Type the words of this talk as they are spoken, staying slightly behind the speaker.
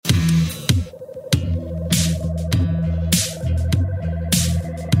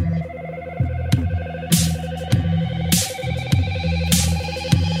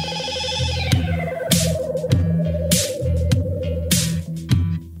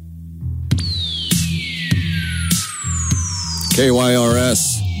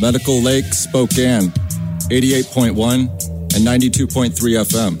KYRS, Medical Lake, Spokane, 88.1 and 92.3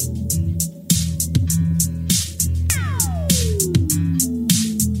 FM.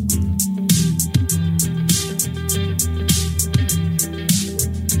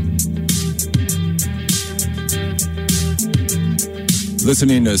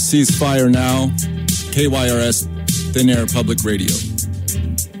 Listening to Ceasefire Now, KYRS Thin Air Public Radio.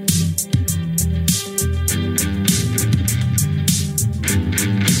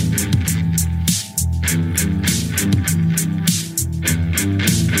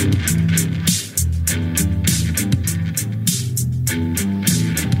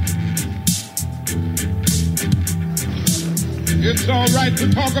 It's all right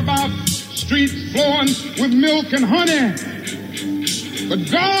to talk about streets flowing with milk and honey, but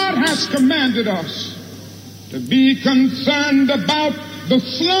God has commanded us to be concerned about the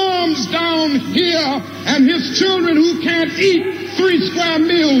slums down here and his children who can't eat 3 square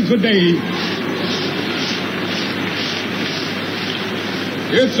meals a day.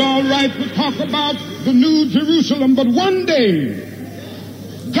 It's all right to talk about the New Jerusalem, but one day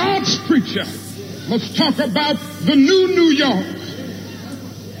God's preacher must talk about the new New York,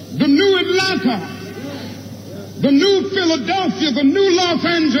 the new Atlanta, the new Philadelphia, the new Los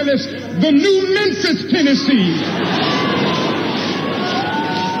Angeles, the new Memphis, Tennessee.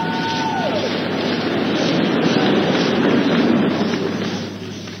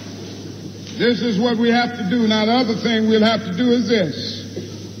 This is what we have to do. Now, the other thing we'll have to do is this.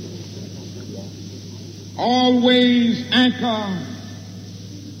 Always anchor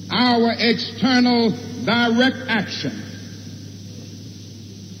our external direct action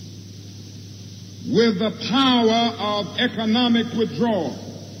with the power of economic withdrawal.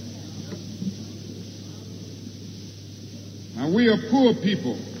 Now, we are poor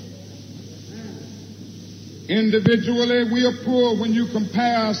people. Individually, we are poor when you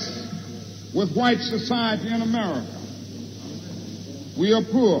compare us with white society in America. We are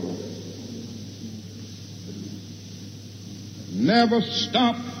poor. Never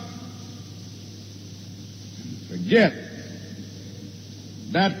stop and forget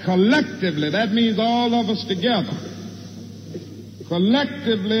that collectively, that means all of us together,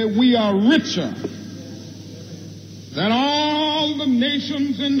 collectively we are richer than all the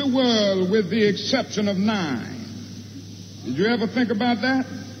nations in the world with the exception of 9. Did you ever think about that?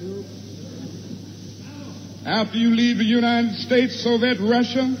 After you leave the United States, Soviet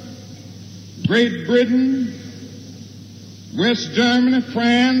Russia, Great Britain, West Germany,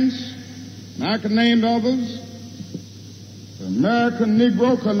 France, and I can name others, the American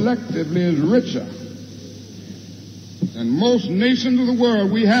Negro collectively is richer than most nations of the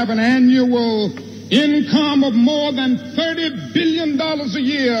world. We have an annual income of more than $30 billion a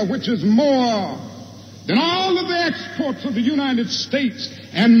year, which is more than all of the exports of the United States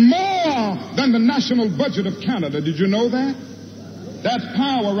and more than the national budget of Canada. Did you know that? That's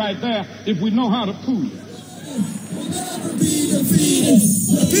power right there if we know how to pool it. Never be defeated.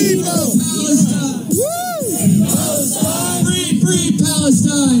 The people. Palestine. Woo! Palestine. Free, free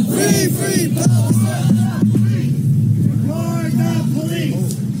Palestine. Free, free Palestine. Record the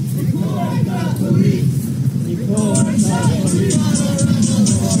police. Record the police. Record the police.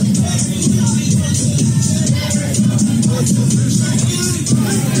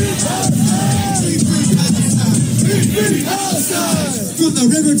 Free Palestine. From the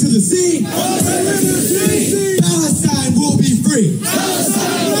river to the sea. From the river to the sea. Palestine will be free.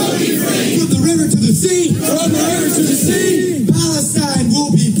 Palestine will be free. From the river to the sea. From the river to the sea. Palestine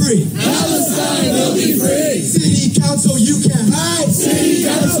will be free. Palestine will be free. City council, you can't hide. City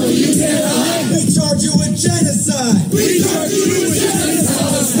council, you can't hide. We charge you with genocide. We charge you with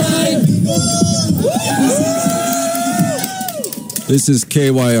genocide. Palestine. This is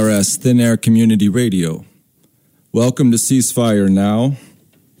KYRS Thin Air Community Radio. Welcome to Ceasefire Now,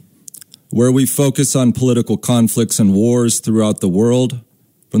 where we focus on political conflicts and wars throughout the world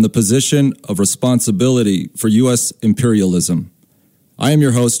from the position of responsibility for U.S. imperialism. I am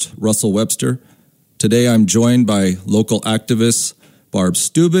your host, Russell Webster. Today I'm joined by local activists Barb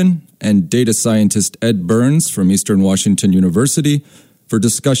Steuben and data scientist Ed Burns from Eastern Washington University for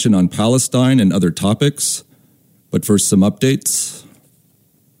discussion on Palestine and other topics. But first, some updates.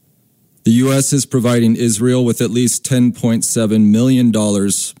 The U.S. is providing Israel with at least $10.7 million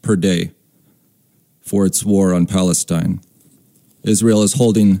per day for its war on Palestine. Israel is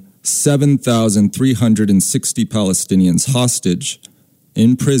holding 7,360 Palestinians hostage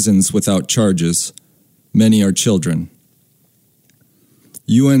in prisons without charges. Many are children.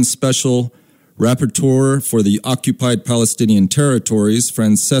 UN Special Rapporteur for the Occupied Palestinian Territories,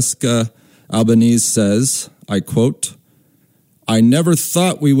 Francesca Albanese, says, I quote, I never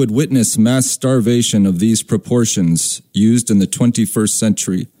thought we would witness mass starvation of these proportions used in the 21st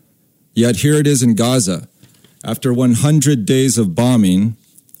century. Yet here it is in Gaza. After 100 days of bombing,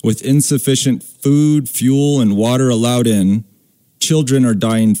 with insufficient food, fuel, and water allowed in, children are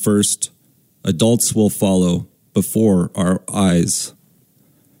dying first. Adults will follow before our eyes.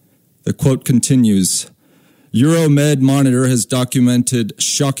 The quote continues, Euromed Monitor has documented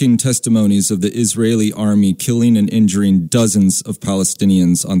shocking testimonies of the Israeli army killing and injuring dozens of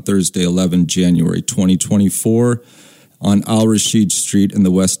Palestinians on Thursday, 11 January 2024, on Al-Rashid Street in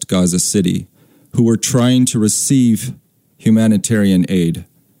the West Gaza City, who were trying to receive humanitarian aid.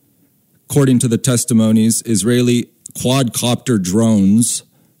 According to the testimonies, Israeli quadcopter drones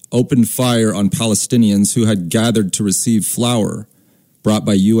opened fire on Palestinians who had gathered to receive flour brought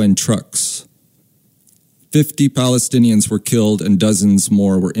by UN trucks. 50 Palestinians were killed and dozens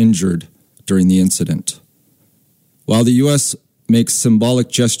more were injured during the incident. While the U.S. makes symbolic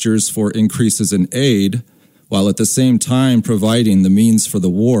gestures for increases in aid, while at the same time providing the means for the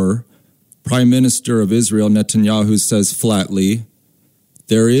war, Prime Minister of Israel Netanyahu says flatly,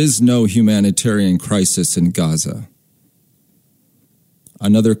 there is no humanitarian crisis in Gaza.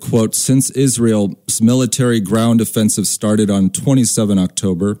 Another quote, since Israel's military ground offensive started on 27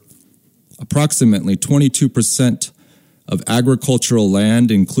 October, approximately 22% of agricultural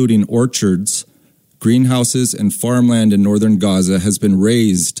land, including orchards, greenhouses, and farmland in northern Gaza has been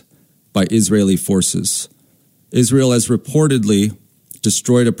razed by Israeli forces. Israel has reportedly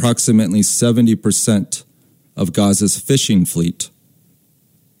destroyed approximately 70% of Gaza's fishing fleet.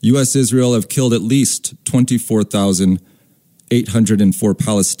 U.S.-Israel have killed at least 24,804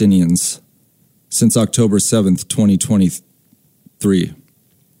 Palestinians since October 7th, 2023.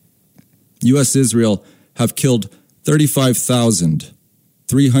 U.S.-Israel have killed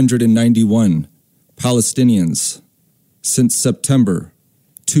 35,391 Palestinians since September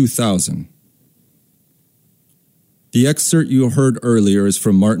 2000. The excerpt you heard earlier is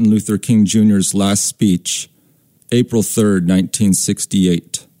from Martin Luther King Jr.'s last speech, April 3rd,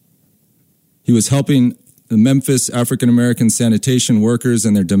 1968. He was helping the Memphis African-American sanitation workers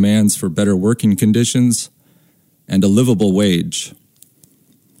and their demands for better working conditions and a livable wage.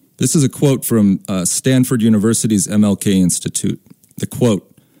 This is a quote from Stanford University's MLK Institute. The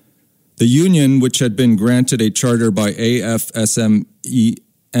quote, the union, which had been granted a charter by AFSME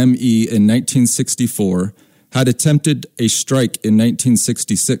in 1964, had attempted a strike in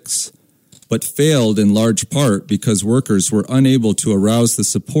 1966, but failed in large part because workers were unable to arouse the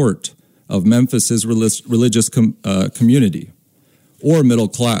support of Memphis's religious community or middle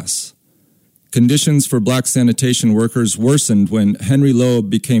class. Conditions for black sanitation workers worsened when Henry Loeb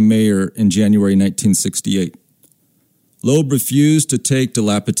became mayor in January 1968. Loeb refused to take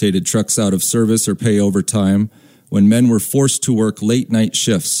dilapidated trucks out of service or pay overtime when men were forced to work late-night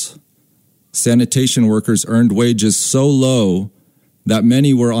shifts. Sanitation workers earned wages so low that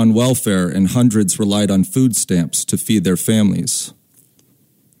many were on welfare and hundreds relied on food stamps to feed their families.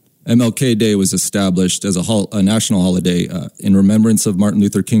 MLK Day was established as a national holiday in remembrance of Martin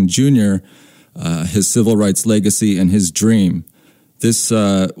Luther King Jr., his civil rights legacy, and his dream. This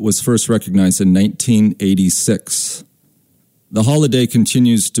was first recognized in 1986. The holiday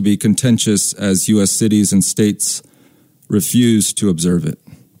continues to be contentious as U.S. cities and states refuse to observe it.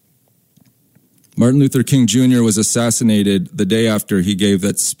 Martin Luther King Jr. was assassinated the day after he gave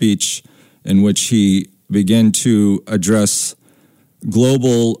that speech in which he began to address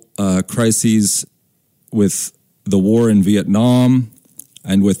global crises with the war in Vietnam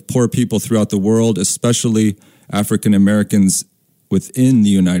and with poor people throughout the world, especially African Americans within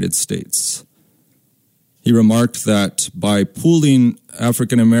the United States. He remarked that by pooling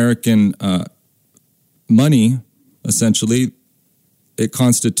African American money, essentially, it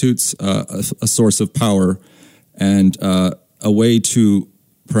constitutes a source of power and a way to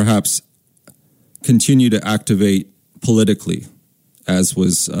perhaps continue to activate politically, as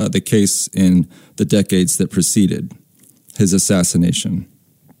was the case in the decades that preceded his assassination.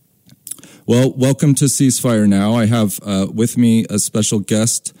 Well, welcome to Ceasefire Now. I have with me a special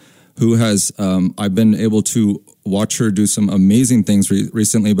guest who has, I've been able to watch her do some amazing things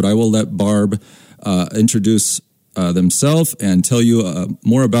recently, but I will let Barb introduce themselves and tell you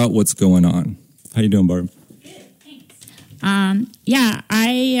more about what's going on. How you doing, Barb? Good, thanks. I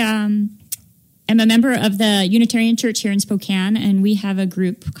am a member of the Unitarian Church here in Spokane, and we have a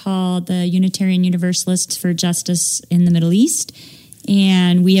group called the Unitarian Universalists for Justice in the Middle East,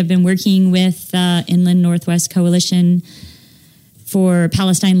 and we have been working with the Inland Northwest Coalition for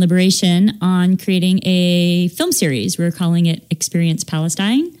Palestine Liberation on creating a film series. We're calling it Experience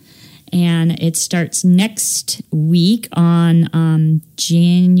Palestine. And it starts next week on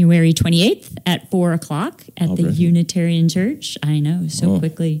January 28th at 4 o'clock at the Unitarian Church. I know, so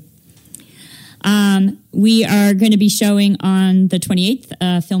quickly. We are going to be showing on the 28th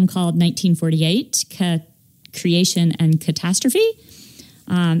a film called 1948, Creation and Catastrophe.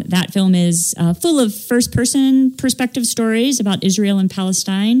 That film is full of first-person perspective stories about Israel and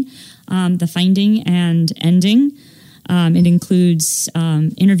Palestine, the finding and ending. It includes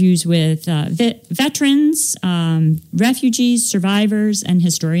interviews with veterans, refugees, survivors, and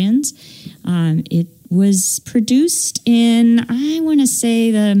historians. It was produced in, I want to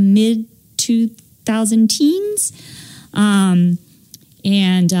say, the mid-2000 teens,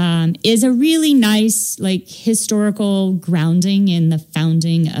 and is a really nice, historical grounding in the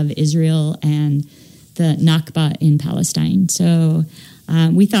founding of Israel and the Nakba in Palestine. So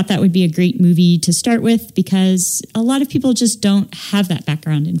we thought that would be a great movie to start with because a lot of people just don't have that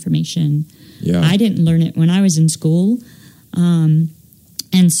background information. Yeah. I didn't learn it when I was in school. And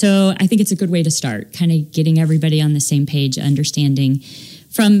so I think it's a good way to start, kind of getting everybody on the same page, understanding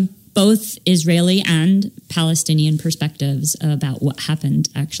from both Israeli and Palestinian perspectives about what happened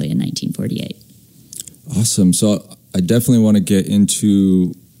actually in 1948. Awesome. So I definitely want to get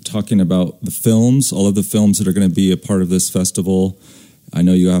into talking about the films, all of the films that are going to be a part of this festival. I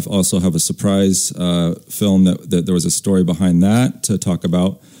know you also have a surprise film that there was a story behind that to talk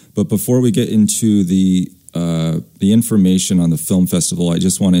about. But before we get into the information on the film festival, I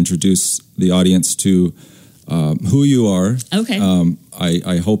just want to introduce the audience to who you are. Okay.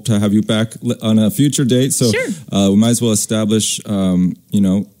 I hope to have you back on a future date. So sure. We might as well establish,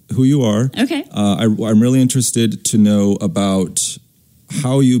 who you are. Okay. I'm really interested to know about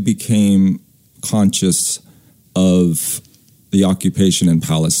how you became conscious of the occupation in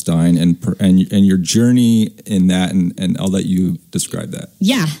Palestine and your journey in that, and I'll let you describe that.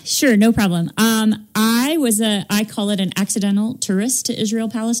 Yeah, sure, no problem. I call it an accidental tourist to Israel,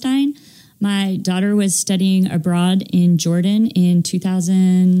 Palestine. My daughter was studying abroad in Jordan in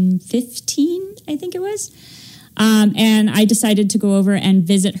 2015, I think it was. And I decided to go over and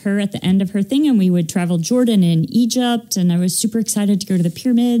visit her at the end of her thing, and we would travel Jordan and Egypt, and I was super excited to go to the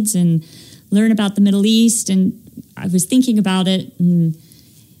pyramids and learn about the Middle East, and I was thinking about it, and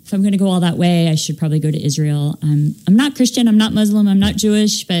if I'm going to go all that way, I should probably go to Israel. I'm not Christian, I'm not Muslim, I'm not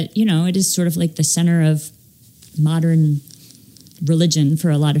Jewish, but, it is sort of like the center of modern religion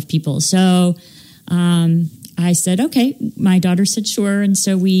for a lot of people. So I said, okay. My daughter said sure, and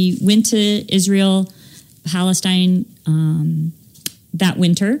so we went to Israel, Palestine that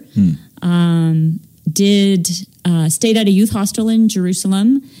winter. Stayed at a youth hostel in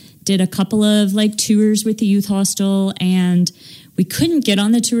Jerusalem, did a couple of tours with the youth hostel, and we couldn't get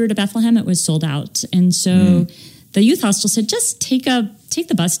on the tour to Bethlehem. It was sold out. And so the youth hostel said, just take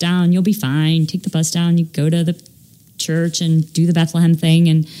the bus down. You'll be fine. Take the bus down. You go to the church and do the Bethlehem thing.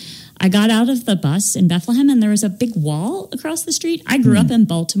 And I got out of the bus in Bethlehem, and there was a big wall across the street. I grew up in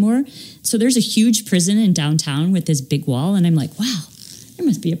Baltimore, so there's a huge prison in downtown with this big wall, and I'm like, wow, there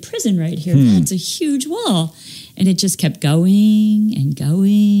must be a prison right here. That's a huge wall. And it just kept going and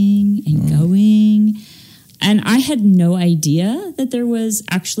going and going. And I had no idea that there was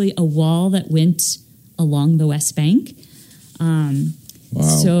actually a wall that went along the West Bank.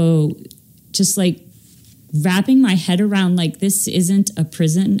 So just wrapping my head around this isn't a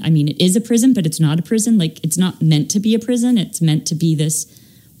prison. I mean, it is a prison, but it's not a prison. It's not meant to be a prison. It's meant to be this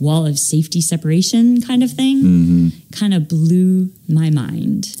wall of safety separation kind of thing. Kind of blew my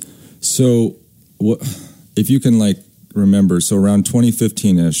mind. So what, if you can remember, so around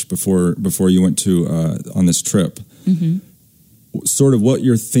 2015-ish, before you went to on this trip, sort of what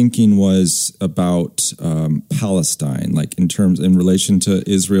your thinking was about Palestine, in relation to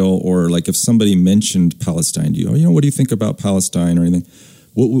Israel, or if somebody mentioned Palestine to you, what do you think about Palestine or anything?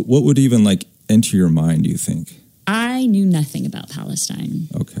 What would even enter your mind, do you think? I knew nothing about Palestine.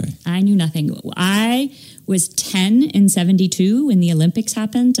 Okay. I knew nothing. I was 10 in 72 when the Olympics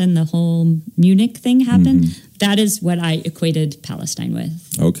happened and the whole Munich thing happened. That is what I equated Palestine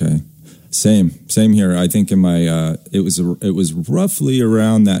with. Okay. Same here. I think in my it was roughly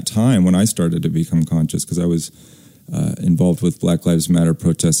around that time when I started to become conscious, because I was involved with Black Lives Matter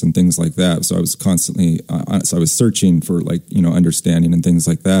protests and things like that. So I was constantly so I was searching for understanding and things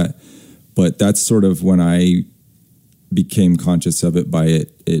like that. But that's sort of when I became conscious of it by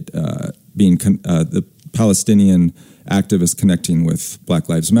it being the Palestinian activists connecting with Black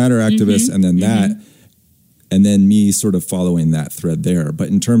Lives Matter activists, and then that. And then me sort of following that thread there. But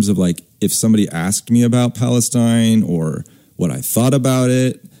in terms of if somebody asked me about Palestine or what I thought about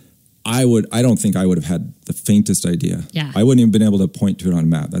it, I don't think I would have had the faintest idea. Yeah. I wouldn't even been able to point to it on a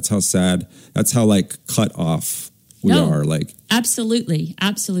map. That's how sad, that's how like cut off we are. Like, absolutely.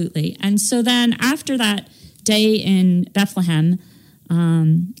 Absolutely. And so then after that day in Bethlehem,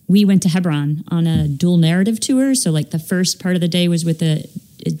 we went to Hebron on a dual narrative tour. So like the first part of the day was with a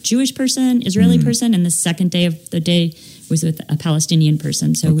Jewish person, Israeli person, and the second day of the day was with a Palestinian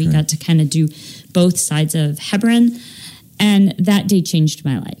person. So we got to kind of do both sides of Hebron, and that day changed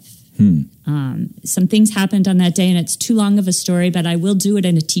my life. Some things happened on that day, and it's too long of a story, but I will do it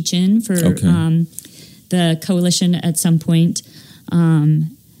in a teach-in for the coalition at some point.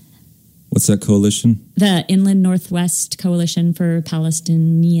 What's that coalition? The Inland Northwest Coalition for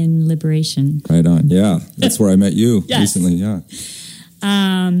Palestinian Liberation. Right on. Yeah, that's where I met you recently. Yeah.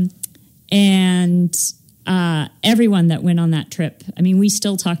 And everyone that went on that trip, I mean, we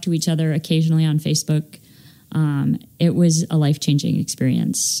still talk to each other occasionally on Facebook. It was a life-changing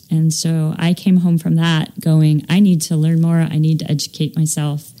experience. And so I came home from that going, I need to learn more. I need to educate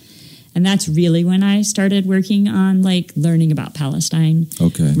myself. And that's really when I started working on like learning about Palestine.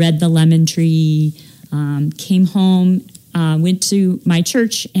 Okay. Read The Lemon Tree, came home, went to my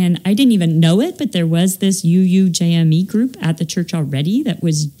church, and I didn't even know it, but there was this UUJME group at the church already that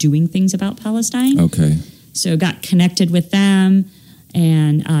was doing things about Palestine. Okay. So got connected with them,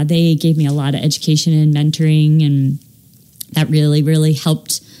 and they gave me a lot of education and mentoring, and that really, really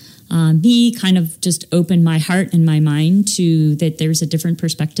helped me kind of just open my heart and my mind to that there's a different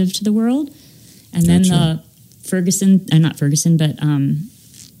perspective to the world. And then the not Ferguson, but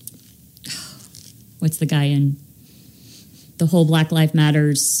what's the guy in the whole Black Lives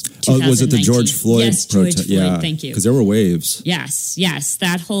Matters 2019? Oh, was it the George Floyd protest? George Floyd, yeah, thank you. Because there were waves. Yes.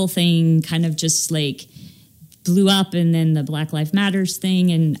 That whole thing kind of just like blew up, and then the Black Lives Matters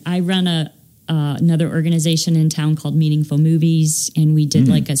thing. And I run another organization in town called Meaningful Movies, and we did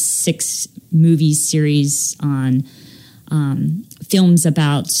like a 6 movie series on films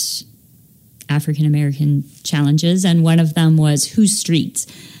about African American challenges, and one of them was Whose Streets,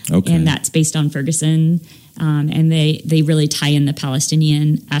 and that's based on Ferguson, and they really tie in the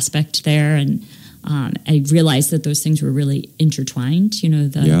Palestinian aspect there, and I realized that those things were really intertwined. You know,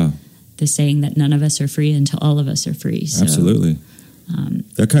 the saying that none of us are free until all of us are free. So, absolutely.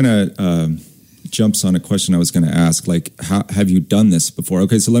 That kind of jumps on a question I was going to ask, like, how have you done this before?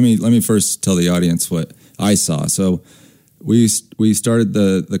 Okay, so let me first tell the audience what I saw. So we started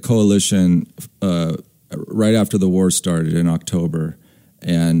the coalition right after the war started in October,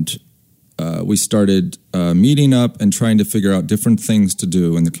 and we started meeting up and trying to figure out different things to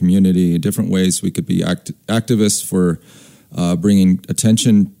do in the community, different ways we could be activists for bringing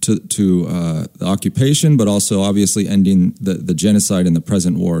attention to the occupation, but also obviously ending the genocide and the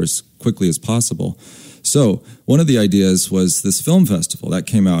present war as quickly as possible. So one of the ideas was this film festival that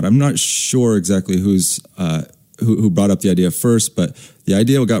came out. I'm not sure exactly who brought up the idea first, but the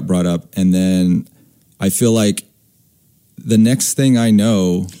idea got brought up, and then I feel like the next thing I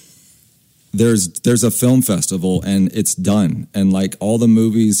know, there's a film festival and it's done, and like all the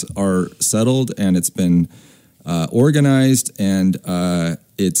movies are settled and it's been organized, and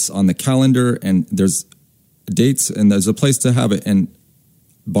it's on the calendar, and there's dates, and there's a place to have it. And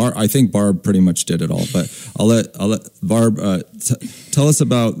I think Barb pretty much did it all, but I'll let Barb tell us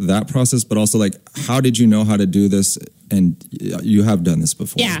about that process, but also like, how did you know how to do this? And you have done this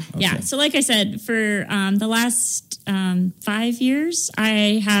before. Yeah. So like I said, for the last 5 years,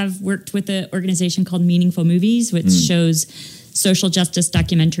 I have worked with an organization called Meaningful Movies, which shows social justice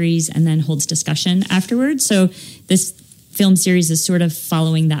documentaries and then holds discussion afterwards. So this film series is sort of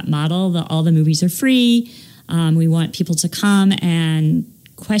following that model. All the movies are free. We want people to come and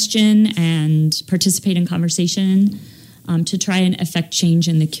question and participate in conversation to try and affect change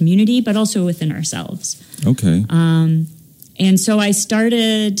in the community, but also within ourselves. Okay. And so I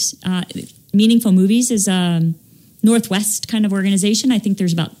started, Meaningful Movies is a Northwest kind of organization. I think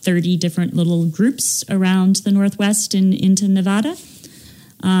there's about 30 different little groups around the Northwest and into Nevada,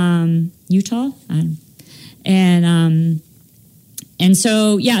 Utah. And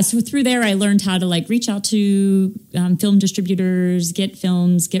so through there, I learned how to like reach out to film distributors, get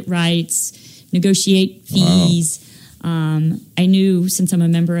films, get rights, negotiate fees. Wow. I knew, since I'm a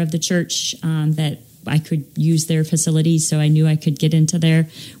member of the church, that I could use their facilities, so I knew I could get into there.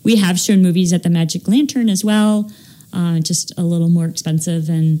 We have shown movies at the Magic Lantern as well, just a little more expensive.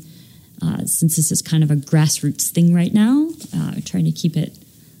 And since this is kind of a grassroots thing right now, trying to keep it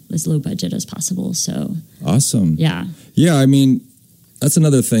as low budget as possible. So awesome. Yeah. I mean, that's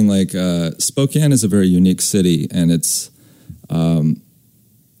another thing. Like Spokane is a very unique city, and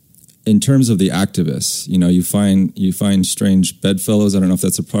in terms of the activists, you find strange bedfellows. I don't know if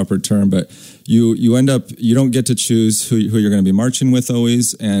that's a proper term, but you end up, you don't get to choose who you're going to be marching with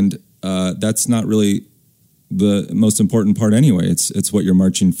always, and that's not really the most important part anyway. It's what you're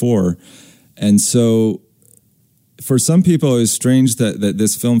marching for. And so for some people, it was strange that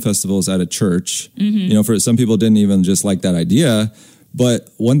this film festival is at a church. Mm-hmm. For some people didn't even just like that idea. But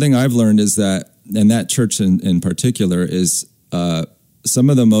one thing I've learned is that, and that church in particular is some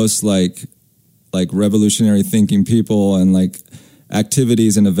of the most like revolutionary thinking people and like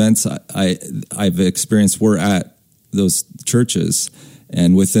activities and events I've experienced were at those churches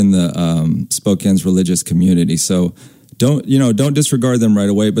and within the Spokane's religious community. So don't disregard them right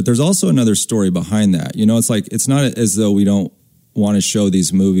away. But there's also another story behind that. It's like, it's not as though we don't want to show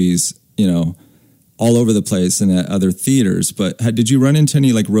these movies, all over the place and at other theaters. But did you run into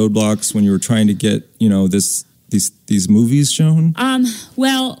any like roadblocks when you were trying to get, these movies shown?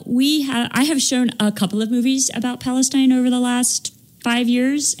 Well, I have shown a couple of movies about Palestine over the last 5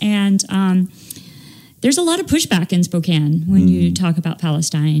 years, and there's a lot of pushback in Spokane when you talk about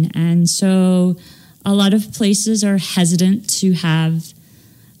Palestine, and so a lot of places are hesitant to have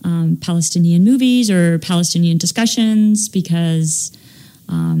Palestinian movies or Palestinian discussions because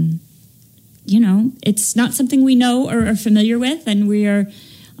it's not something we know or are familiar with, and we are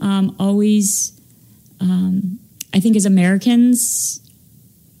always, I think as Americans,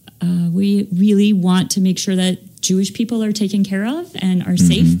 we really want to make sure that Jewish people are taken care of and are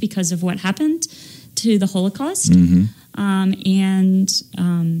safe because of what happened to the Holocaust.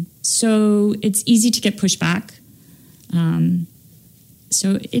 So it's easy to get pushback.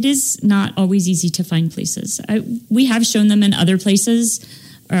 So it is not always easy to find places. We have shown them in other places,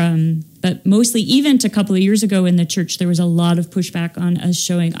 but mostly, even a couple of years ago in the church, there was a lot of pushback on us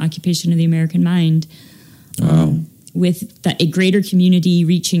showing Occupation of the American Mind. With a greater community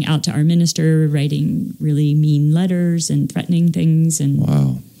reaching out to our minister, writing really mean letters and threatening things.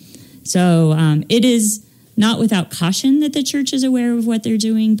 And so it is not without caution that the church is aware of what they're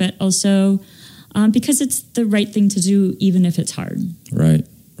doing, but also because it's the right thing to do, even if it's hard. Right.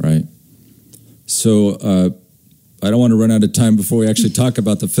 So I don't want to run out of time before we actually talk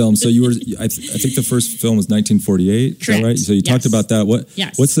about the film. So I think the first film was 1948. Correct. Is that right? So you talked about that.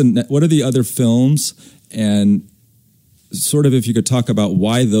 What are the other films, and sort of if you could talk about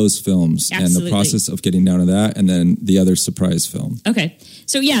why those films and the process of getting down to that, and then the other surprise film. Okay.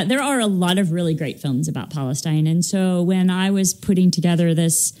 So yeah, there are a lot of really great films about Palestine. And so when I was putting together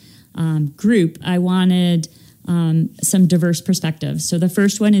this group, I wanted some diverse perspectives. So the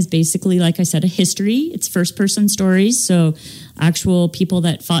first one is basically, like I said, a history. It's first-person stories. So actual people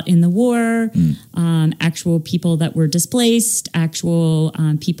that fought in the war, actual people that were displaced, actual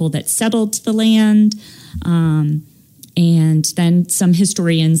people that settled the land, and then some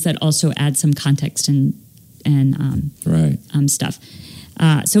historians that also add some context and stuff.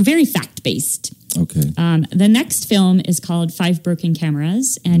 So very fact-based. Okay. The next film is called 5 Broken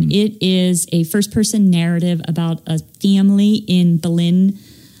Cameras, and it is a first-person narrative about a family in Berlin,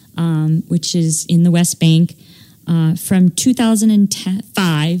 which is in the West Bank, from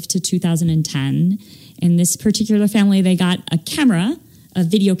 2005 to 2010. In this particular family, they got a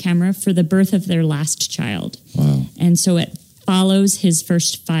video camera for the birth of their last child. Wow. And so it follows his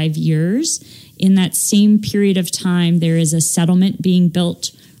first 5 years. In that same period of time, there is a settlement being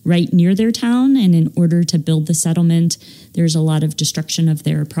built right near their town, and in order to build the settlement, there's a lot of destruction of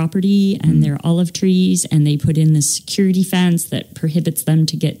their property and their olive trees, and they put in this security fence that prohibits them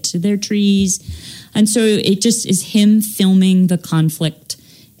to get to their trees. And so it just is him filming the conflict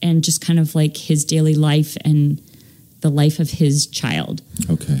and just kind of like his daily life and the life of his child.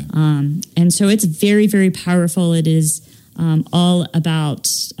 Okay. And so it's very, very powerful. It is all about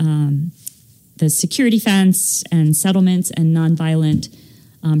the security fence and settlements and nonviolent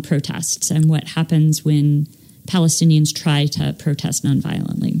protests and what happens when Palestinians try to protest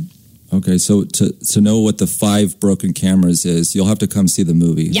nonviolently. Okay, so to know what the 5 Broken Cameras is, you'll have to come see the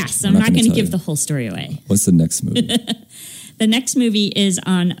movie. Yes, I'm not going to give the whole story away. What's the next movie? The next movie is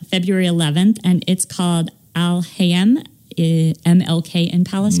on February 11th, and it's called Al-Hayam, MLK in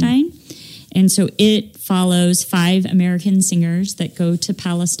Palestine. And so it follows 5 American singers that go to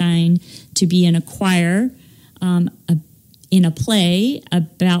Palestine to be in a choir in a play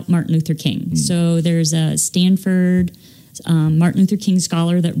about Martin Luther King. So there's a Stanford Martin Luther King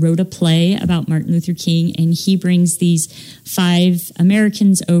scholar that wrote a play about Martin Luther King, and he brings these 5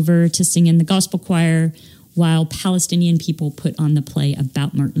 Americans over to sing in the gospel choir while Palestinian people put on the play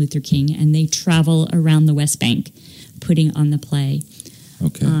about Martin Luther King, and they travel around the West Bank putting on the play.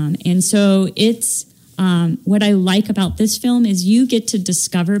 Okay. And so it's what I like about this film is you get to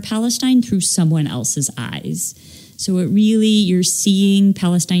discover Palestine through someone else's eyes. So you're seeing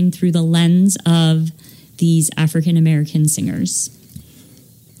Palestine through the lens of these African-American singers.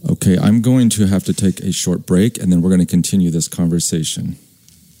 Okay, I'm going to have to take a short break, and then we're going to continue this conversation.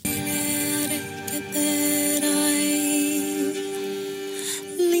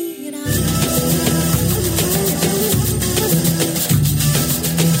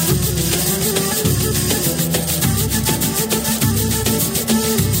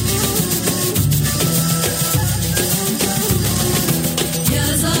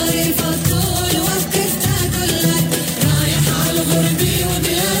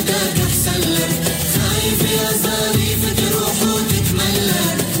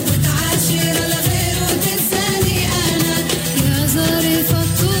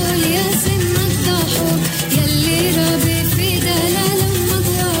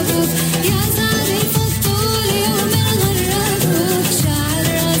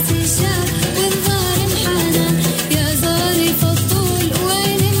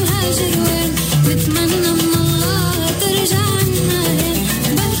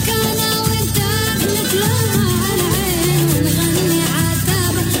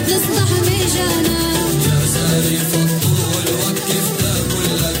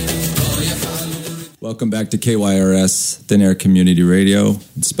 Welcome back to KYRS, Thin Air Community Radio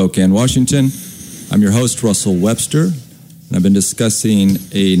in Spokane, Washington. I'm your host, Russell Webster, and I've been discussing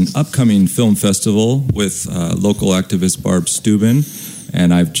an upcoming film festival with local activist Barb Steuben,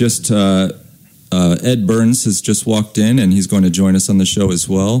 and I've just, Ed Burns has just walked in, and he's going to join us on the show as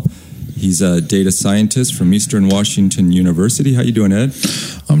well. He's a data scientist from Eastern Washington University. How you doing, Ed?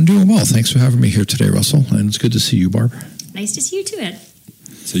 I'm doing well. Thanks for having me here today, Russell, and it's good to see you, Barb. Nice to see you too, Ed.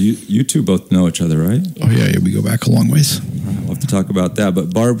 So you two both know each other, right? Oh, yeah, we go back a long ways. We'll have to talk about that.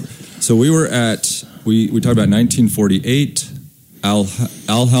 But Barb, so we talked about 1948,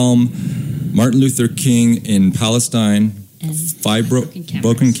 Al-Helm, Martin Luther King in Palestine, And 5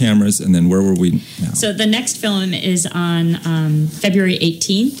 broken cameras, and then where were we now? So the next film is on February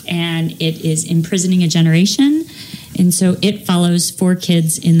 18th, and it is Imprisoning a Generation. And so it follows 4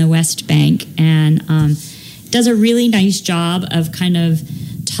 kids in the West Bank and does a really nice job of kind of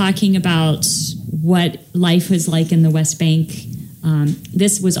talking about what life was like in the West Bank.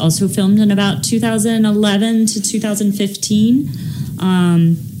 This was also filmed in about 2011 to 2015,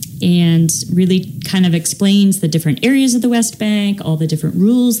 and really kind of explains the different areas of the West Bank, all the different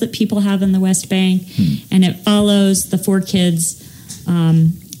rules that people have in the West Bank, and it follows the 4 kids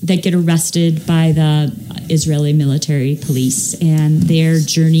that get arrested by the Israeli military police and their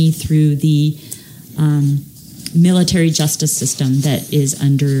journey through the military justice system that is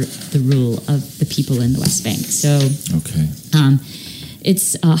under the rule of the people in the West Bank. So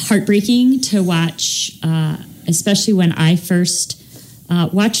it's heartbreaking to watch, especially when I first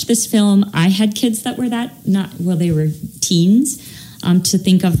watched this film. I had kids that were they were teens. To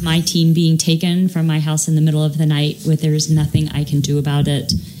think of my teen being taken from my house in the middle of the night with there's nothing I can do about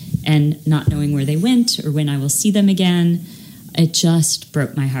it and not knowing where they went or when I will see them again, it just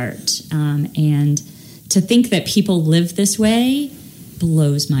broke my heart. And to think that people live this way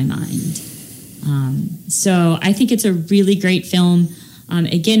blows my mind. So I think it's a really great film.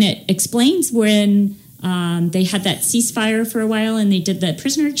 Again, it explains when they had that ceasefire for a while and they did the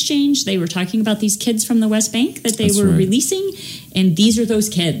prisoner exchange. They were talking about these kids from the West Bank that they were releasing, and these are those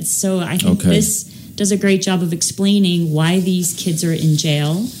kids. So I think this does a great job of explaining why these kids are in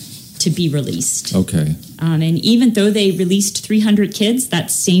jail to be released. Okay. And even though they released 300 kids that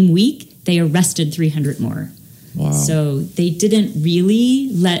same week, they arrested 300 more. Wow. So they didn't really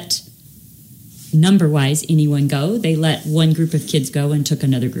let, number-wise, anyone go. They let one group of kids go and took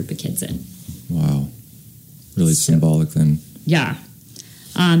another group of kids in. Wow. Really symbolic then. Yeah.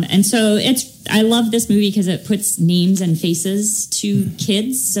 And so I love this movie because it puts names and faces to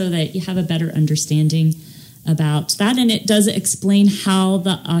kids so that you have a better understanding about that. And it does explain how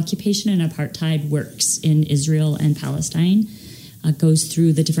the occupation and apartheid works in Israel and Palestine. Goes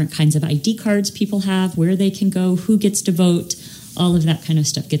through the different kinds of ID cards people have, where they can go, who gets to vote, all of that kind of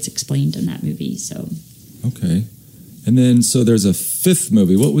stuff gets explained in that movie. So, okay, and then so there's a 5th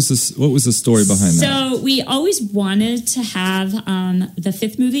movie. What was the story behind that? So we always wanted to have the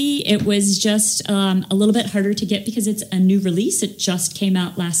 5th movie. It was just a little bit harder to get because it's a new release. It just came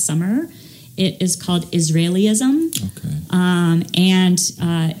out last summer. It is called Israelism. Okay. And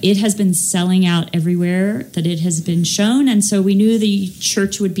it has been selling out everywhere that it has been shown. And so we knew the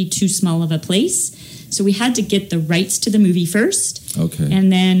church would be too small of a place. So we had to get the rights to the movie first. Okay.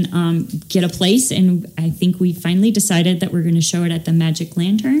 And then get a place. And I think we finally decided that we're going to show it at the Magic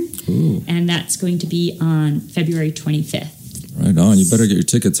Lantern. Ooh. And that's going to be on February 25th. Right on. You better get your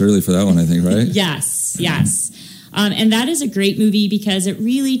tickets early for that one, I think, right? Yes. And that is a great movie because it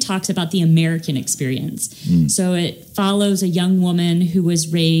really talks about the American experience. So it follows a young woman who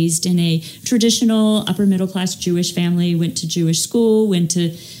was raised in a traditional upper middle class Jewish family, went to Jewish school, went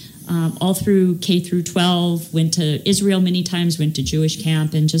to all through K through 12, went to Israel many times, went to Jewish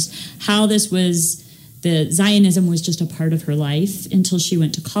camp, and just how the Zionism was just a part of her life until she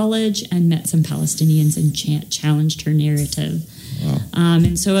went to college and met some Palestinians and challenged her narrative. Wow.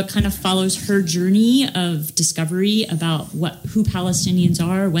 And so it kind of follows her journey of discovery about who Palestinians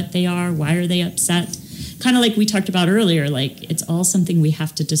are, what they are, why are they upset. Kind of like we talked about earlier, like it's all something we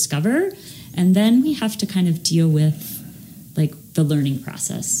have to discover, and then we have to kind of deal with like the learning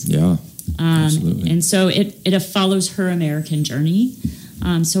process. Yeah, absolutely. And so it follows her American journey.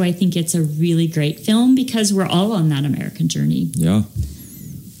 So I think it's a really great film because we're all on that American journey. Yeah.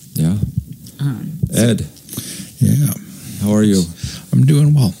 Ed. Yeah. How are you? I'm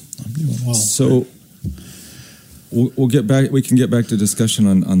doing well. So we'll get back. We can get back to discussion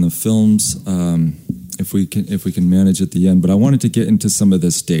on the films if we can manage at the end. But I wanted to get into some of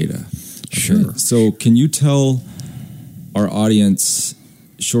this data. Okay? Sure. So can you tell our audience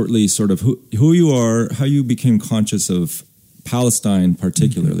shortly, sort of who you are, how you became conscious of Palestine,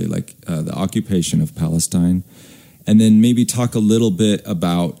 particularly like the occupation of Palestine, and then maybe talk a little bit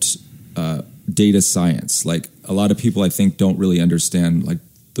about data science. Like a lot of people, I think, don't really understand like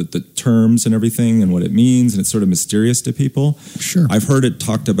the terms and everything and what it means, and it's sort of mysterious to people. Sure. I've heard it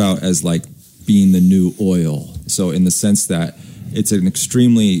talked about as like being the new oil. So in the sense that it's an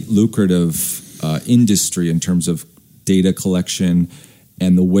extremely lucrative industry in terms of data collection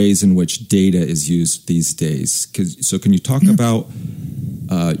and the ways in which data is used these days. So can you talk about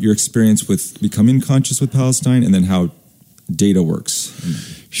your experience with becoming conscious with Palestine and then how data works?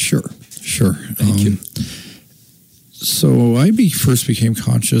 Sure. Thank you. So I first became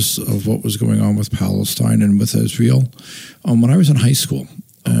conscious of what was going on with Palestine and with Israel when I was in high school.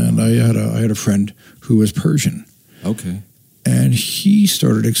 And I had a friend who was Persian. Okay. And he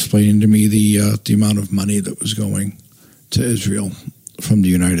started explaining to me the amount of money that was going to Israel from the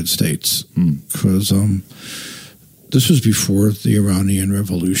United States. Because this was before the Iranian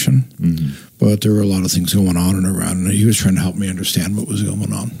Revolution. But there were a lot of things going on in Iran. And he was trying to help me understand what was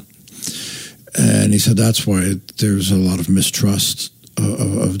going on. And he said that's why there's a lot of mistrust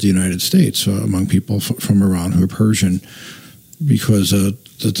of the United States among people from Iran who are Persian, because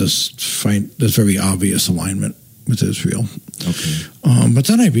there's very obvious alignment with Israel. Okay. But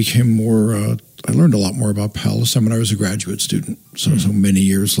then I became I learned a lot more about Palestine when I was a graduate student. So many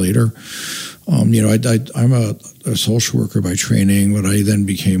years later, I'm a social worker by training, but I then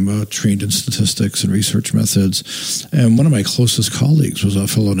became trained in statistics and research methods. And one of my closest colleagues was a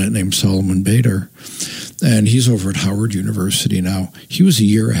fellow named Solomon Bader, and he's over at Howard University now. He was a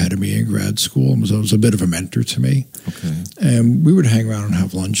year ahead of me in grad school and was a bit of a mentor to me. Okay. And we would hang around and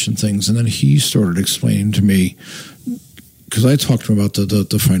have lunch and things. And then he started explaining to me, because I talked to him about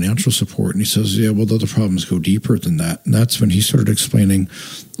the financial support, and he says, yeah, well, the problems go deeper than that. And that's when he started explaining,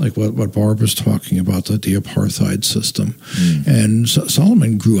 like what Barb was talking about, the apartheid system. And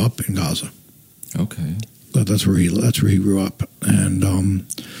Solomon grew up in Gaza. Okay. That's where he grew up. And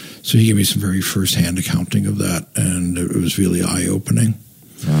so he gave me some very firsthand accounting of that, and it was really eye-opening.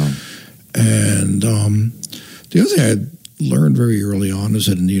 Wow. And the other thing I learned very early on is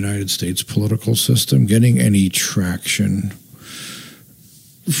that in the United States political system, getting any traction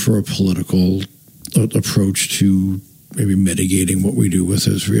for a political approach to maybe mitigating what we do with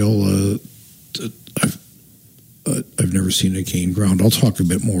Israel, I've never seen it gain ground. I'll talk a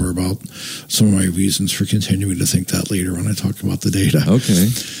bit more about some of my reasons for continuing to think that later when I talk about the data. Okay.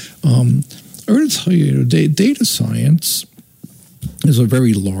 I'm going to tell you, data science is a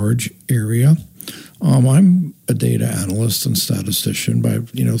very large area. I'm a data analyst and statistician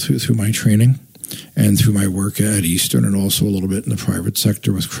through my training and through my work at Eastern, and also a little bit in the private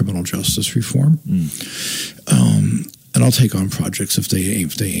sector with criminal justice reform. And I'll take on projects if they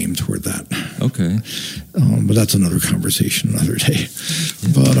aim toward that. Okay. But that's another conversation another day.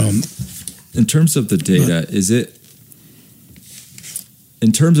 But in terms of the data, is it,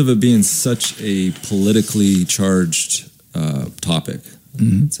 in terms of it being such a politically charged topic,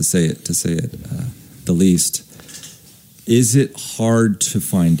 to say it the least, is it hard to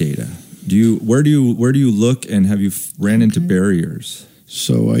find data? Where do you look, and have you ran into barriers?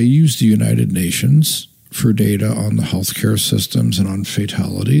 So I use the United Nations for data on the healthcare systems and on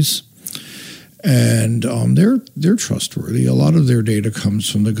fatalities. And they're trustworthy. A lot of their data comes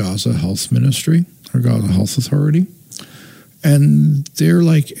from the Gaza Health Ministry or Gaza Health Authority, and they're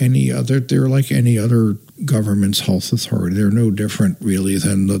like any other government's health authority. They're no different really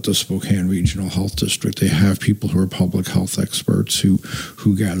than the Spokane Regional Health District. They have people who are public health experts who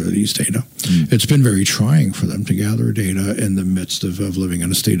gather these data. It's been very trying for them to gather data in the midst of living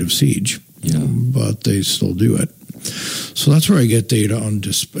in a state of siege, but they still do it. So that's where I get data on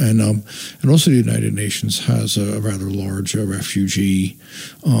and also the United Nations has a rather large refugee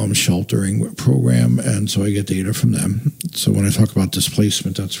sheltering program, and so I get data from them. So when I talk about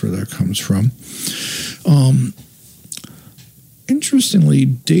displacement, that's where that comes from. Interestingly,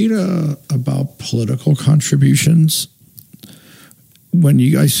 data about political contributions, when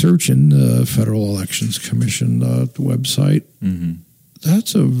I search in the Federal Elections Commission website,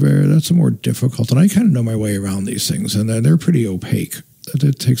 that's a more difficult, and I kind of know my way around these things, and they're pretty opaque.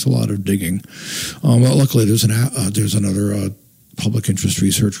 It takes a lot of digging. Well, luckily, there's another public interest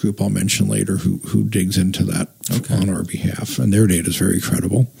research group I'll mention later who digs into that on our behalf, and their data is very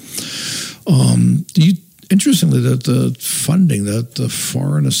credible. Interestingly, that the funding, that the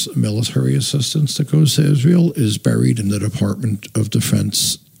foreign military assistance that goes to Israel is buried in the Department of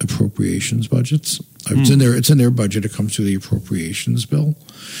Defense appropriations budgets. It's in their budget. It comes through the appropriations bill.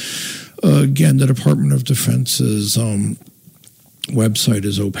 Again, the Department of Defense's website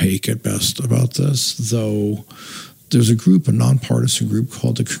is opaque at best about this, though there's a nonpartisan group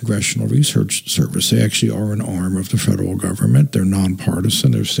called the Congressional Research Service. They actually are an arm of the federal government. They're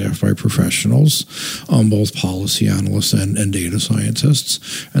nonpartisan. They're staffed by professionals, both policy analysts and data scientists.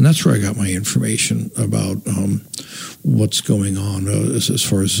 And that's where I got my information about what's going on as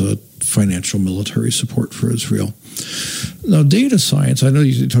far as financial military support for Israel. Now, data science, I know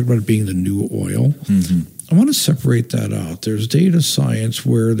you talked about it being the new oil. I want to separate that out. There's data science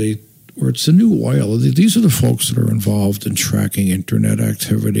where it's the new oil. These are the folks that are involved in tracking internet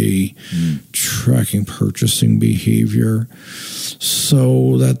activity, tracking purchasing behavior.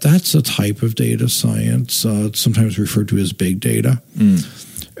 So that's a type of data science. It's sometimes referred to as big data.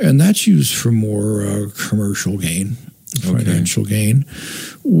 And that's used for more commercial gain, financial gain,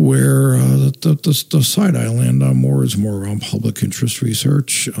 where the side I land on more is more around public interest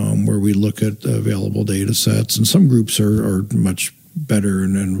research, where we look at available data sets. And some groups are much better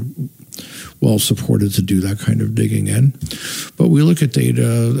and well supported to do that kind of digging in, but we look at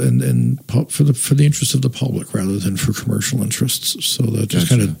data and for the interest of the public rather than for commercial interests. So that's just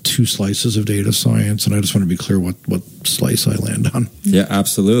kind of two slices of data science, and I just want to be clear what slice I land on. Yeah,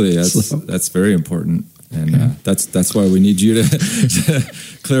 absolutely. That's very important, and that's why we need you to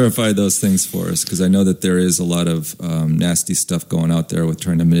clarify those things for us, because I know that there is a lot of nasty stuff going out there with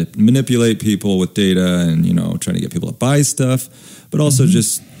trying to manipulate people with data and trying to get people to buy stuff, but also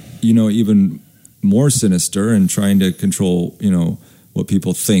just even more sinister and trying to control, what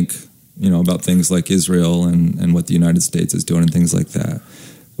people think, about things like Israel and what the United States is doing and things like that.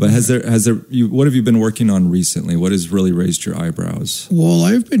 But what have you been working on recently? What has really raised your eyebrows? Well,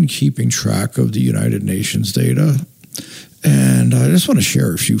 I've been keeping track of the United Nations data, and I just want to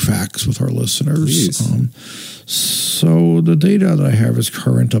share a few facts with our listeners. So the data that I have is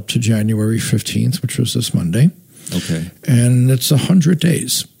current up to January 15th, which was this Monday. Okay. And it's 100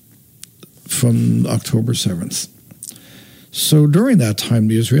 days from October 7th. So during that time,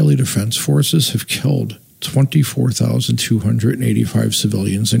 the Israeli Defense Forces have killed 24,285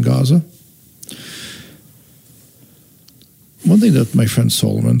 civilians in Gaza. One thing that my friend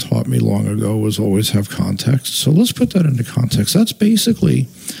Solomon taught me long ago was always have context. So let's put that into context. That's basically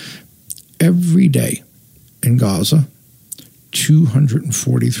every day in Gaza,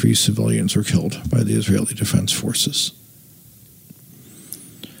 243 civilians are killed by the Israeli Defense Forces.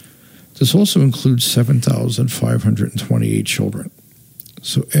 This also includes 7,528 children.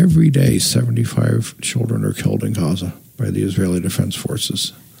 So every day, 75 children are killed in Gaza by the Israeli Defense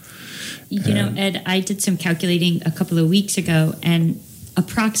Forces. Ed, I did some calculating a couple of weeks ago, and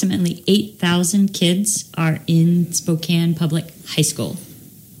approximately 8,000 kids are in Spokane Public High School.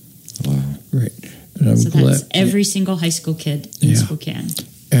 Wow. Right. So that's every single high school kid in Spokane.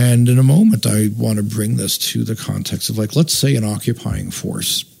 And in a moment, I want to bring this to the context of, let's say an occupying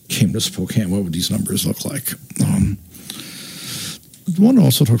force came to Spokane. What would these numbers look like? I want to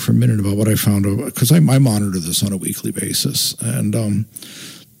also talk for a minute about what I found, because I monitor this on a weekly basis. And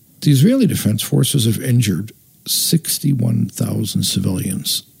the Israeli Defense Forces have injured 61,000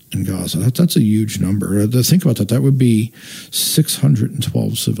 civilians in Gaza. That's a huge number. To think about that would be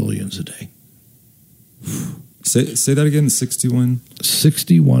 612 civilians a day. Say that again, 61?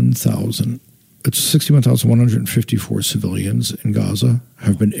 61,000 it's 61,154 civilians in Gaza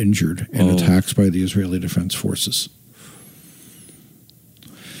have been injured in attacks by the Israeli Defense Forces.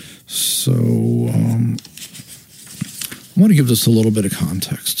 So I want to give this a little bit of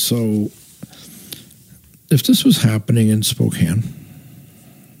context. So if this was happening in Spokane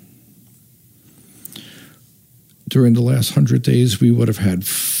during the last 100 days, we would have had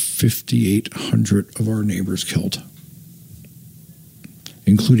 5,800 of our neighbors killed,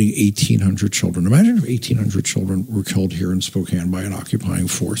 including 1,800 children. Imagine if 1,800 children were killed here in Spokane by an occupying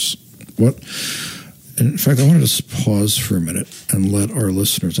force. What? In fact, I wanted to pause for a minute and let our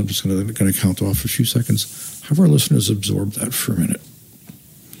listeners, I'm just going to count off a few seconds, have our listeners absorb that for a minute.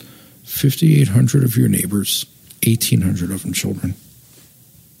 5,800 of your neighbors, 1,800 of them children.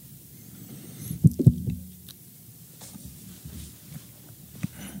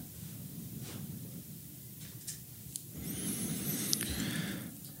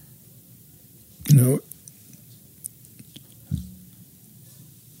 You know,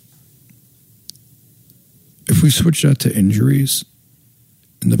 if we switch that to injuries,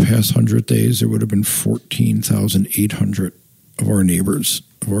 in the past 100 days, there would have been 14,800 of our neighbors,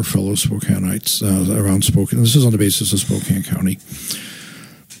 of our fellow Spokanites around Spokane. This is on the basis of Spokane County,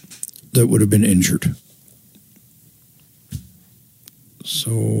 that would have been injured.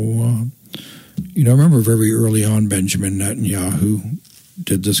 So, you know, I remember very early on, Benjamin Netanyahu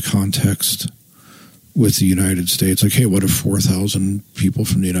did this context with the United States. Like, hey, what if 4,000 people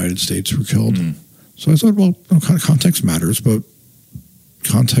from the United States were killed? So I thought, well, context matters, but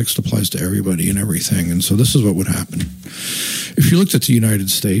context applies to everybody and everything. And so this is what would happen. If you looked at the United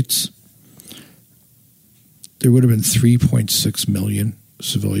States, there would have been 3.6 million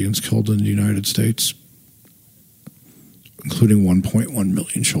civilians killed in the United States, including 1.1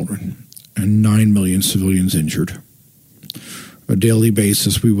 million children, and 9 million civilians injured. On a daily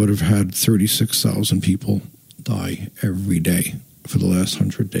basis, we would have had 36,000 people die every day for the last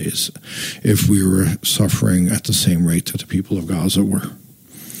 100 days if we were suffering at the same rate that the people of Gaza were.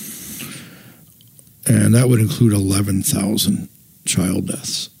 And that would include 11,000 child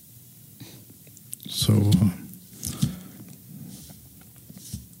deaths. So,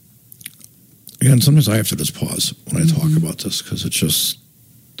 again, sometimes I have to just pause when I talk about this because it's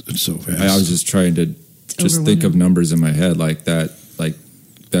so vast. I was just trying to just think of numbers in my head like that. Like,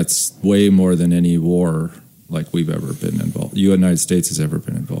 that's way more than any war like we've ever been involved. The United States has ever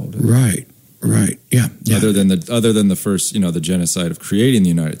been involved in. Right. Yeah. Other than the first, the genocide of creating the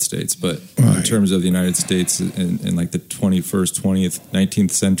United States, but in terms of the United States in like the 21st, 20th,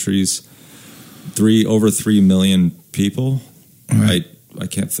 19th centuries, over 3 million people. Right. I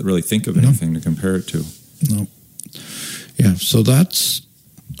can't really think of anything to compare it to. No. Yeah. So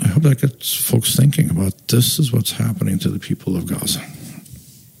I hope that gets folks thinking about this is what's happening to the people of Gaza.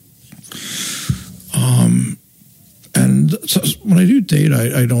 And so when I do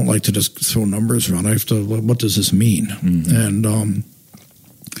data, I don't like to just throw numbers around. I have to, what does this mean? Mm-hmm. And,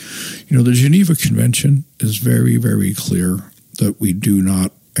 the Geneva Convention is very, very clear that we do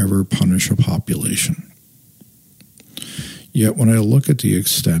not ever punish a population. Yet when I look at the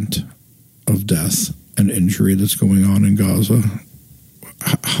extent of death and injury that's going on in Gaza,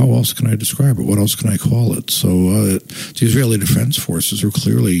 how else can I describe it? What else can I call it? So the Israeli Defense Forces are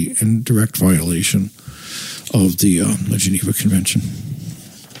clearly in direct violation of the Geneva Convention.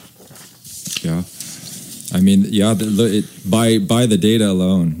 Yeah. I mean, by the data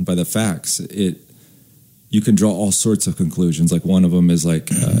alone, by the facts, you can draw all sorts of conclusions. Like one of them is like,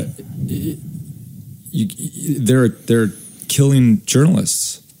 they're killing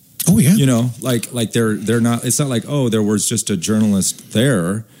journalists. Oh yeah. Like they're not. It's not like, oh, there was just a journalist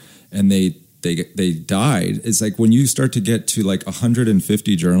there, and they died. It's like when you start to get to like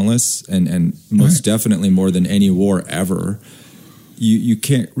 150 journalists, and most definitely more than any war ever, you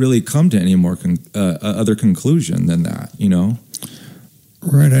can't really come to any more other conclusion than that.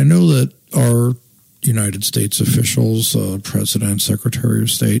 Right. I know that our United States officials, President, Secretary of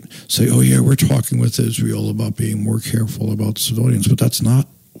State, say, "Oh yeah, we're talking with Israel about being more careful about civilians," but that's not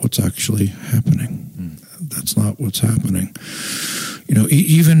what's actually happening. That's not what's happening.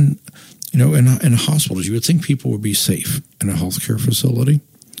 Even in hospitals, you would think people would be safe in a healthcare facility.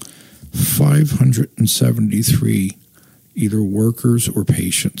 573 either workers or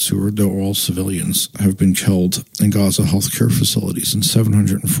patients they're all civilians have been killed in Gaza healthcare facilities, and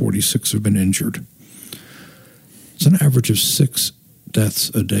 746 have been injured. It's an average of 6 deaths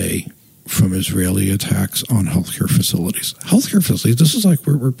a day from Israeli attacks on healthcare facilities. Healthcare facilities, this is like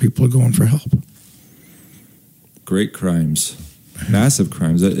where people are going for help. Great crimes. Massive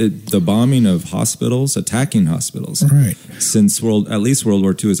crimes. The bombing of hospitals, attacking hospitals. Right. Since at least World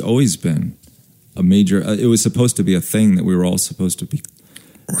War II has always been a major. It was supposed to be a thing that we were all supposed to be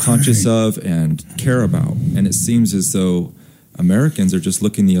conscious of and care about, and it seems as though Americans are just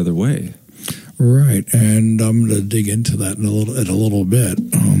looking the other way. Right, and I'm going to dig into that in a little bit.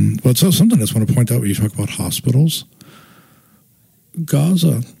 But so something I just want to point out when you talk about hospitals.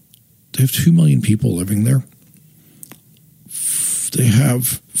 Gaza, they have 2 million people living there. They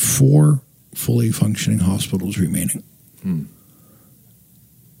have 4 fully functioning hospitals remaining.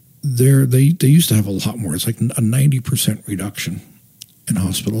 They used to have a lot more. It's like a 90% reduction in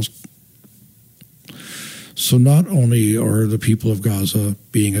hospitals. So not only are the people of Gaza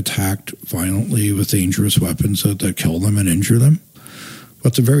being attacked violently with dangerous weapons that kill them and injure them,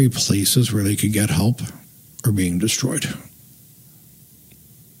 but the very places where they could get help are being destroyed.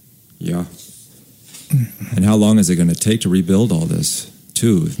 Yeah. And how long is it going to take to rebuild all this,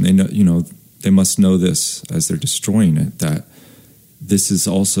 too? They know, they must know this as they're destroying it, that this is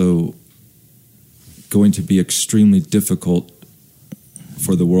also going to be extremely difficult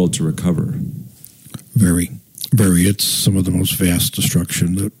for the world to recover. Very, very. It's some of the most vast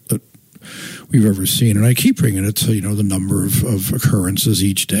destruction that we've ever seen. And I keep bringing it to, the number of occurrences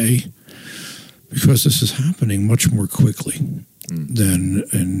each day, because this is happening much more quickly than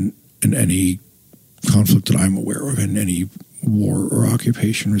in any conflict that I'm aware of, in any war or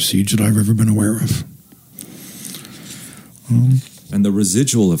occupation or siege that I've ever been aware of. And the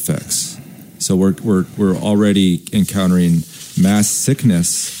residual effects. So we're already encountering mass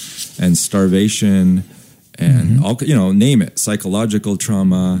sickness and starvation and all, name it, psychological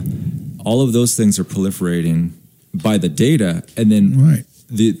trauma. All of those things are proliferating by the data, and then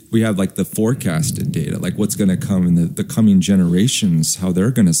we have like the forecasted data, like what's going to come in the coming generations, how they're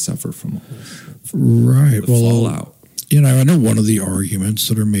going to suffer from the fallout. I know one of the arguments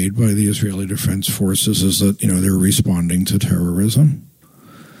that are made by the Israeli Defense Forces is that, they're responding to terrorism.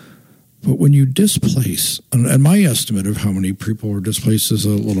 But when you displace, and my estimate of how many people were displaced is a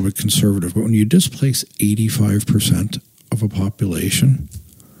little bit conservative, but when you displace 85% of a population,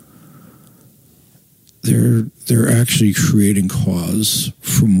 they're actually creating cause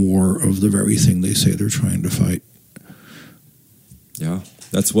for more of the very thing they say they're trying to fight. Yeah,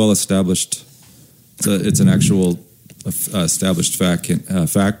 that's well established. It's an actual established fact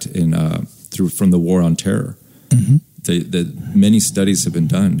from the War on Terror. Many studies have been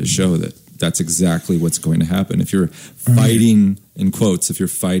done to show that that's exactly what's going to happen. If you're fighting, in quotes, if you're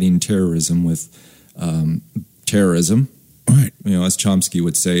fighting terrorism with terrorism, as Chomsky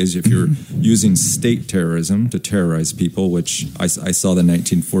would say, is if you're using state terrorism to terrorize people, which I saw the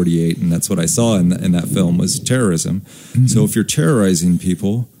 1948, and that's what I saw in that film was terrorism. So if you're terrorizing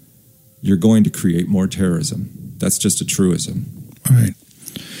people, you're going to create more terrorism. That's just a truism. Right.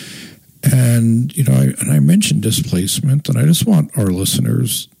 And, I mentioned displacement, and I just want our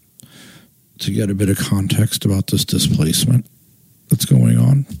listeners to get a bit of context about this displacement that's going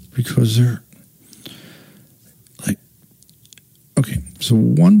on, because they're so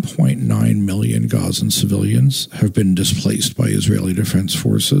 1.9 million Gazan civilians have been displaced by Israeli Defense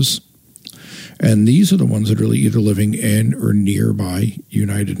Forces. And these are the ones that are either living in or nearby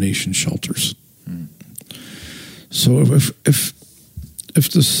United Nations shelters. So if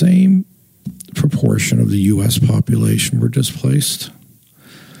the same proportion of the U.S. population were displaced,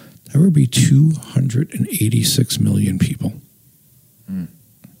 there would be 286 million people.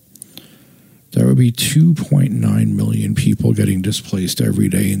 There would be 2.9 million people getting displaced every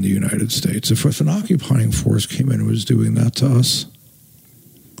day in the United States. If an occupying force came in and was doing that to us,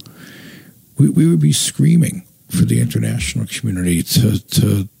 we would be screaming for the international community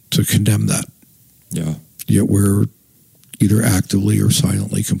to condemn that. Yeah. Yet we're either actively or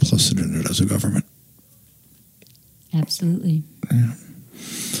silently complicit in it as a government. Absolutely. Yeah.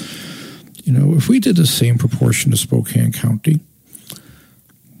 If we did the same proportion to Spokane County,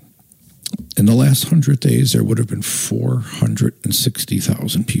 in the last 100 days, there would have been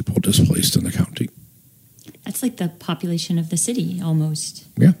 460,000 people displaced in the county. That's like the population of the city, almost.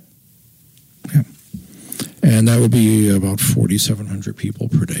 Yeah. Yeah. And that would be about 4,700 people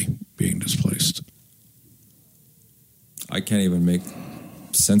per day being displaced. I can't even make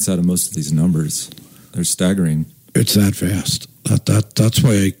sense out of most of these numbers. They're staggering. It's that vast. That's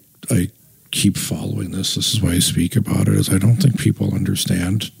why I keep following this. This is why I speak about it, is I don't think people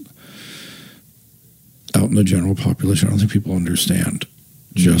understand. Out in the general population, I don't think people understand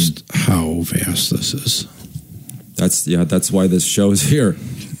just how vast this is. That's why this show is here.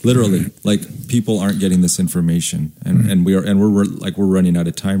 Literally, like people aren't getting this information, and we're running out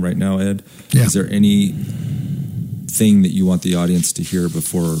of time right now. Ed, is there anything that you want the audience to hear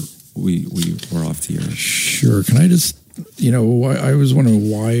before we're off the air? Sure. Can I just, I was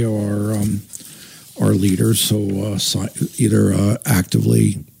wondering why our our leaders, so either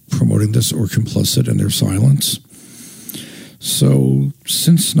actively promoting this or complicit in their silence. So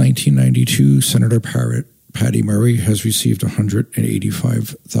since 1992, Senator Patty Murray has received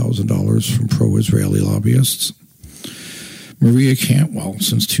 $185,000 from pro-Israeli lobbyists. Maria Cantwell,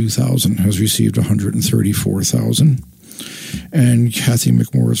 since 2000, has received $134,000. And Kathy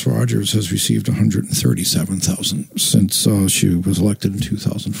McMorris Rogers has received $137,000 since she was elected in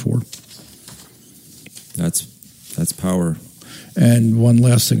 2004. That's power. And one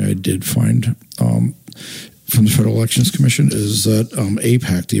last thing I did find from the Federal Elections Commission is that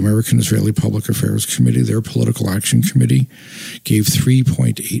AIPAC, the American Israeli Public Affairs Committee, their political action committee, gave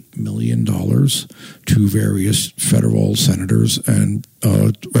 $3.8 million to various federal senators and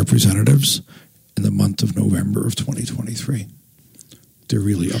representatives in the month of November of 2023. They're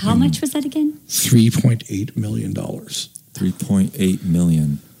really upping. How much was that again? $3.8 million. $3.8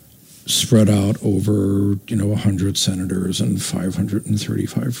 million. Spread out over, 100 senators and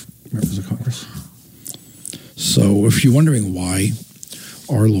 535 members of Congress. So if you're wondering why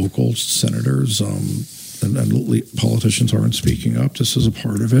our local senators and politicians aren't speaking up, this is a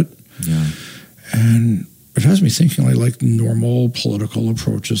part of it. Yeah. And it has me thinking like normal political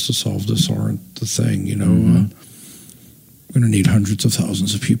approaches to solve this aren't the thing, We're going to need hundreds of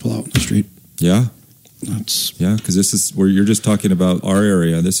thousands of people out in the street. Yeah. Yeah, because this is where you're just talking about our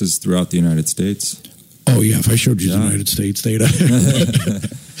area. This is throughout the United States. Oh, yeah, if I showed you the United States data.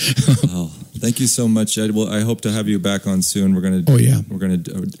 Oh, thank you so much, Ed. Well, I hope to have you back on soon. We're going to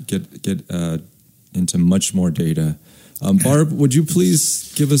get into much more data. Barb, would you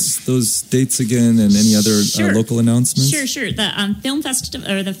please give us those dates again and any other local announcements? Sure. The film festival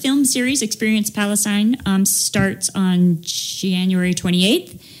or the film series Experience Palestine starts on January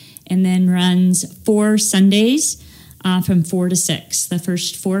 28th and then runs 4 Sundays from 4 to 6. The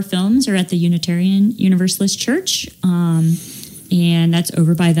first 4 films are at the Unitarian Universalist Church, and that's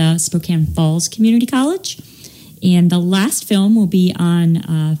over by the Spokane Falls Community College. And the last film will be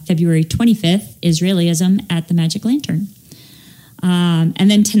on February 25th, Israelism at the Magic Lantern. And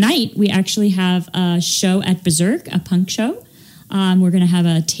then tonight, we actually have a show at Berserk, a punk show. We're going to have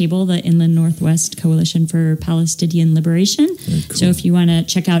a table, the Inland Northwest Coalition for Palestinian Liberation. Cool. So if you want to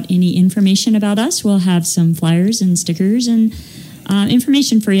check out any information about us, we'll have some flyers and stickers and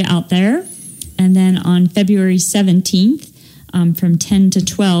information for you out there. And then on February 17th, from 10 to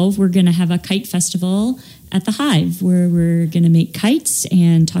 12, we're going to have a kite festival at the Hive, where we're going to make kites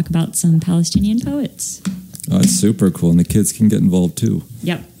and talk about some Palestinian poets. Oh, that's super cool, and the kids can get involved too.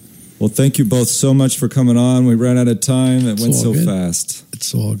 Yep. Well, thank you both so much for coming on. We ran out of time. It went so fast.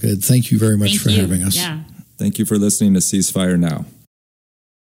 It's all good. Thank you very much for having us. Yeah. Thank you for listening to Ceasefire Now.